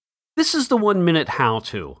This is the 1-minute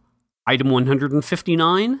how-to. Item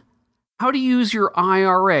 159, how to use your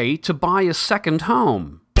IRA to buy a second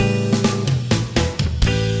home.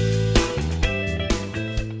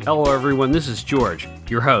 Hello everyone, this is George,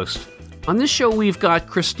 your host. On this show we've got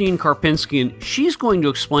Christine Karpinski, and she's going to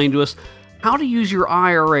explain to us how to use your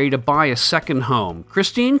IRA to buy a second home.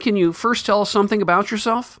 Christine, can you first tell us something about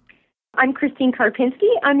yourself? I'm Christine Karpinski.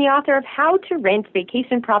 I'm the author of How to Rent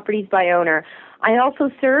Vacation Properties by Owner. I also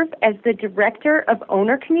serve as the Director of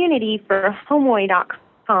Owner Community for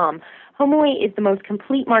HomeAway.com. HomeAway is the most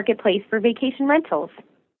complete marketplace for vacation rentals.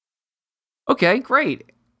 Okay,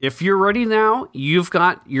 great. If you're ready now, you've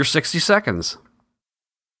got your 60 seconds.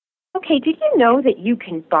 Okay, did you know that you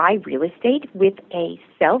can buy real estate with a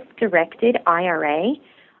self-directed IRA?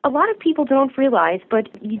 A lot of people don't realize, but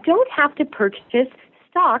you don't have to purchase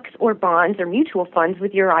stocks or bonds or mutual funds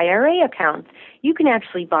with your IRA account. You can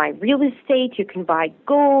actually buy real estate, you can buy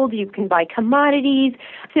gold, you can buy commodities.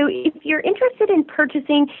 So if you're interested in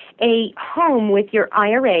purchasing a home with your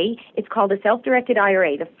IRA, it's called a self-directed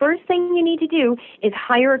IRA. The first thing you need to do is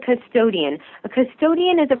hire a custodian. A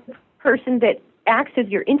custodian is a person that acts as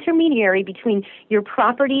your intermediary between your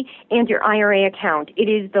property and your IRA account. It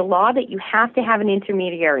is the law that you have to have an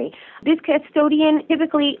intermediary. This custodian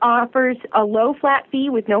typically offers a low flat fee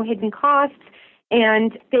with no hidden costs,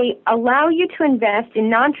 and they allow you to invest in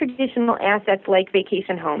non-traditional assets like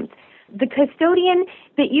vacation homes. The custodian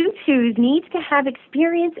that you choose needs to have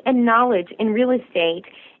experience and knowledge in real estate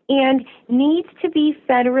and needs to be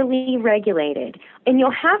federally regulated. And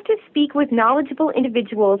you'll have to speak with knowledgeable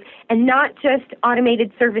individuals and not just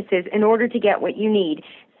automated services in order to get what you need.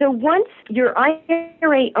 So once your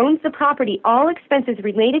IRA owns the property, all expenses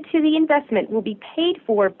related to the investment will be paid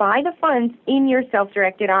for by the funds in your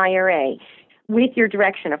self-directed IRA, with your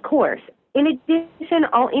direction, of course. In addition,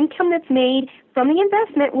 all income that's made from the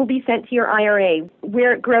investment will be sent to your IRA,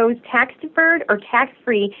 where it grows tax-deferred or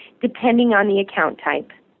tax-free, depending on the account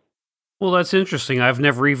type. Well, that's interesting. I've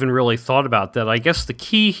never even really thought about that. I guess the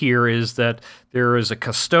key here is that there is a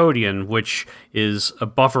custodian, which is a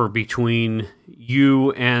buffer between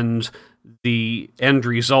you and the end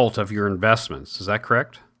result of your investments. Is that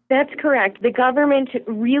correct? That's correct. The government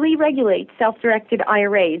really regulates self-directed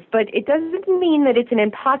IRAs, but it doesn't mean that it's an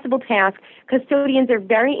impossible task. Custodians are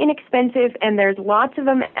very inexpensive, and there's lots of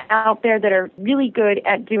them out there that are really good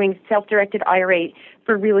at doing self-directed IRA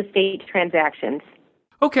for real estate transactions.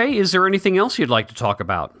 Okay, is there anything else you'd like to talk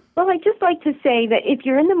about? Well, I'd just like to say that if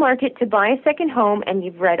you're in the market to buy a second home and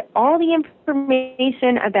you've read all the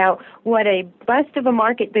information about what a bust of a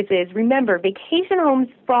market this is, remember, vacation homes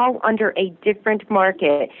fall under a different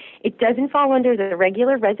market. It doesn't fall under the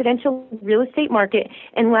regular residential real estate market.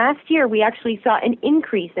 And last year, we actually saw an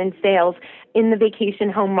increase in sales in the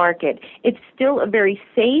vacation home market. It's still a very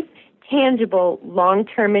safe, tangible,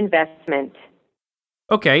 long-term investment.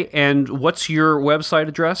 Okay, and what's your website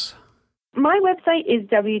address? My website is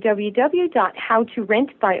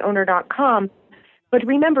www.howtorentbyowner.com. But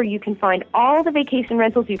remember, you can find all the vacation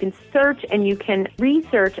rentals. You can search and you can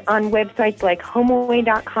research on websites like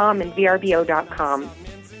HomeAway.com and VRBO.com.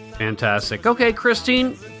 Fantastic. Okay,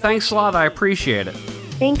 Christine, thanks a lot. I appreciate it.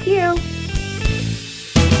 Thank you.